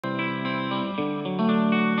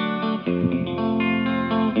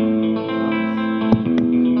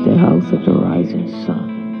house of the rising sun.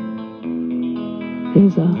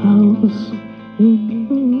 There's a house in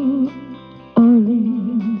New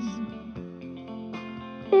Orleans.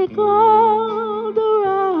 They call the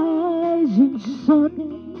rising sun.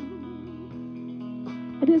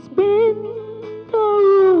 It has been the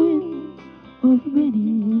ruin of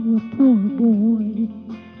many a poor boy.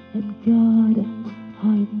 And God, I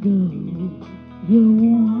know you're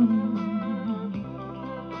one.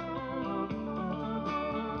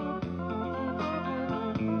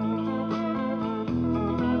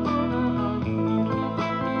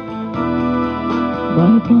 My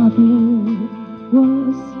mother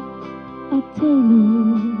was a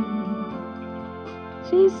tailor.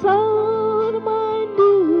 She sewed my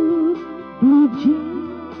new blue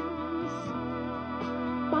jeans.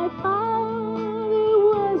 My father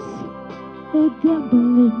was a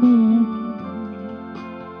gambling man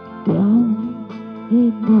down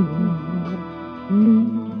in New Orleans.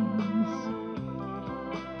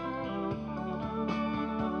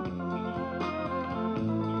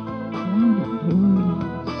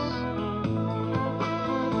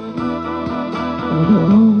 The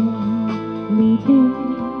only thing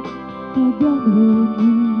I don't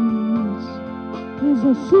use is a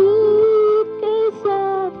suitcase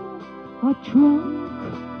and a trunk.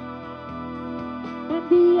 And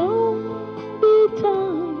the only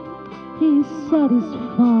time he's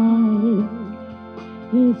satisfied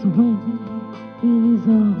is when he's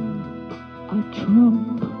on a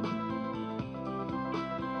trump.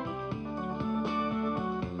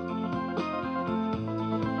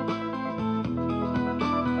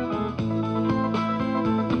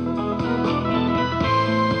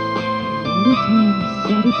 Only time he's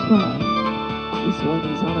satisfied is when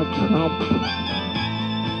he's on a trump.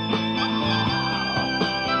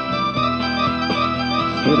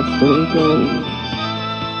 So the story goes,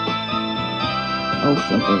 house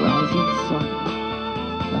of the rising sun,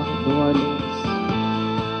 down in New Orleans.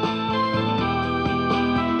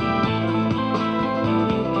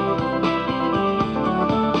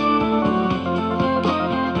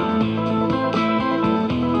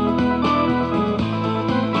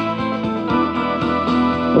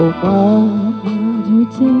 Oh, mother,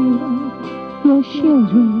 tell your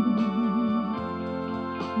children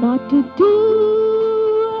not to do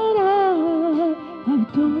what I have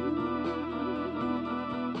done,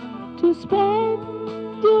 to spend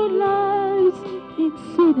their lives in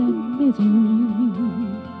sin and misery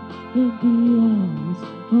in the eyes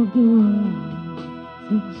of the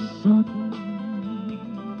rising sun,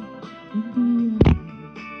 in the eyes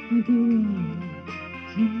of the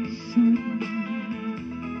rising sun.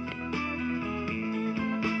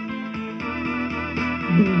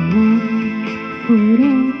 The one put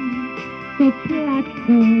on the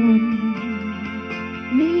platform,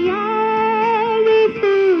 the other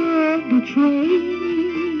on the train.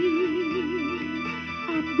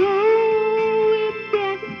 I'm going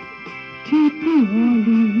back to New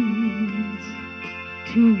Orleans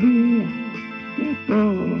to where they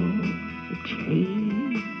bought the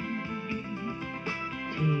train,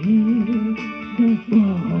 to where they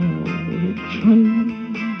bought the train.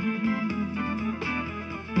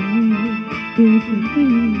 There's a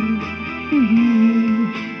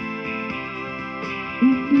huge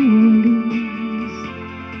in New Orleans.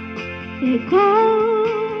 They call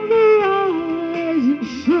the rising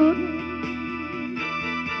sun,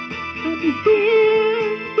 and it's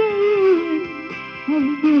been the ruin of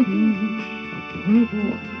many a poor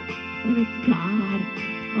boy. And God,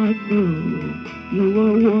 I know you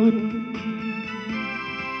are one.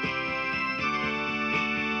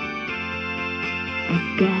 And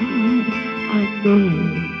God, I know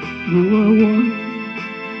you are one.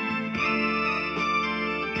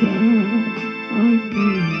 God, I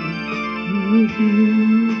know you is you.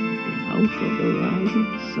 The house of the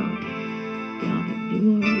rising sun down in New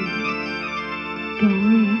Orleans.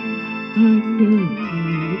 God, I know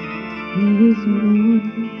you is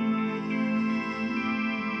one.